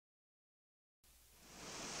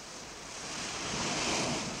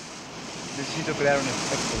necesito crear un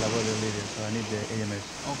efecto en la voz de Olivia, so I need the AMS.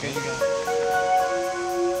 Okay, you got it.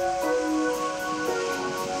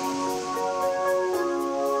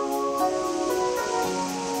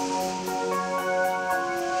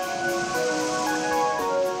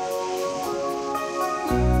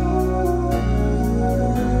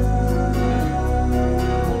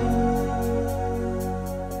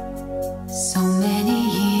 So many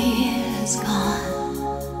years gone,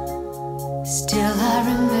 still I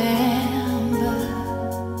remember.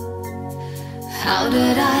 How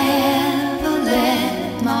did I ever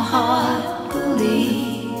let my heart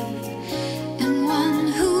believe in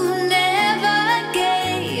one who never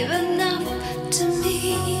gave enough to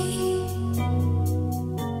me?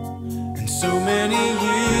 And so many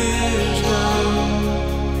years gone,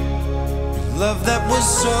 with love that was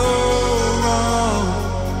so wrong.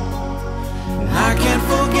 I can't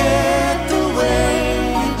forget the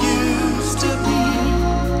way it used to be,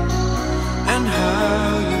 and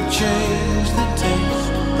how you changed the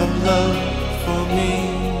taste of love for me.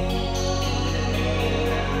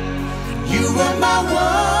 You were my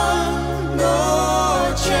one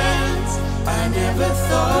more chance. I never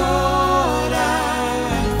thought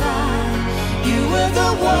I'd find. You were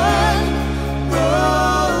the one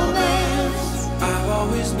romance I've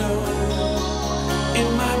always known in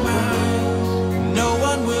my mind. No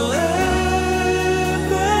one will ever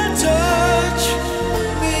touch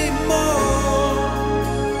me more.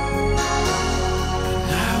 And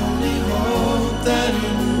I only hope that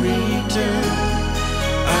in return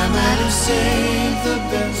I might have saved the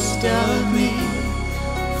best of me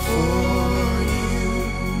for you.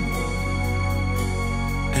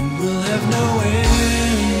 And we'll have no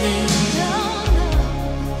ending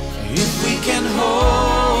if we can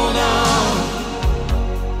hold on.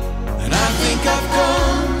 And I think I've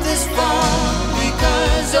come this far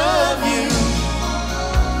because of you.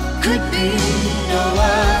 Could be no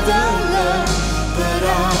other love but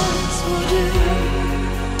ours will do.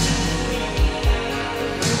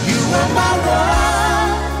 You were my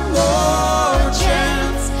one more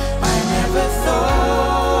chance. I never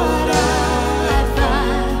thought I'd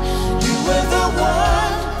find. You were the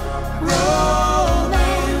one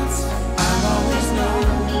romance I've always known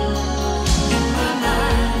in my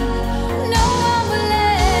mind. No one will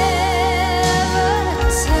ever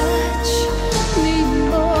touch me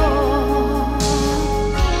more.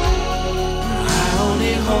 I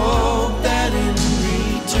only hope that in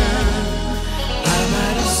return I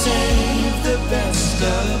might have saved the best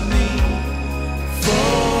of me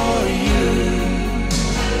for you.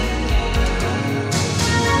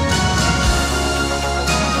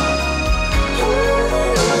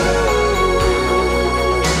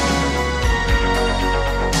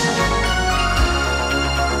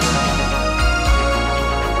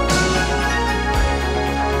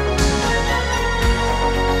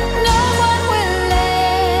 No one will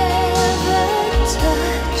ever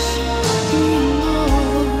touch me more.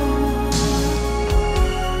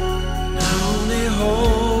 I only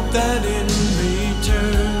hope that in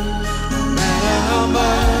return, no matter how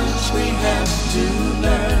much we have to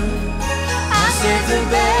learn, I save the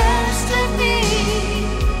best of me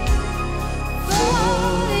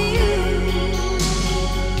for you.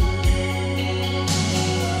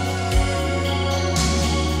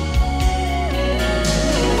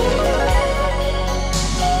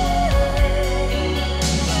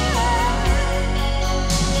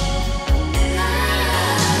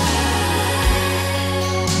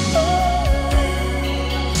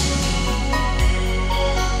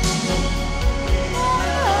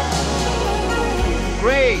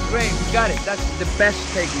 Great, great, we got it. That's the best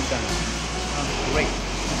take we've done. Sounds great.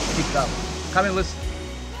 Keep it up. Come and listen.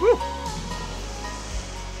 Woo!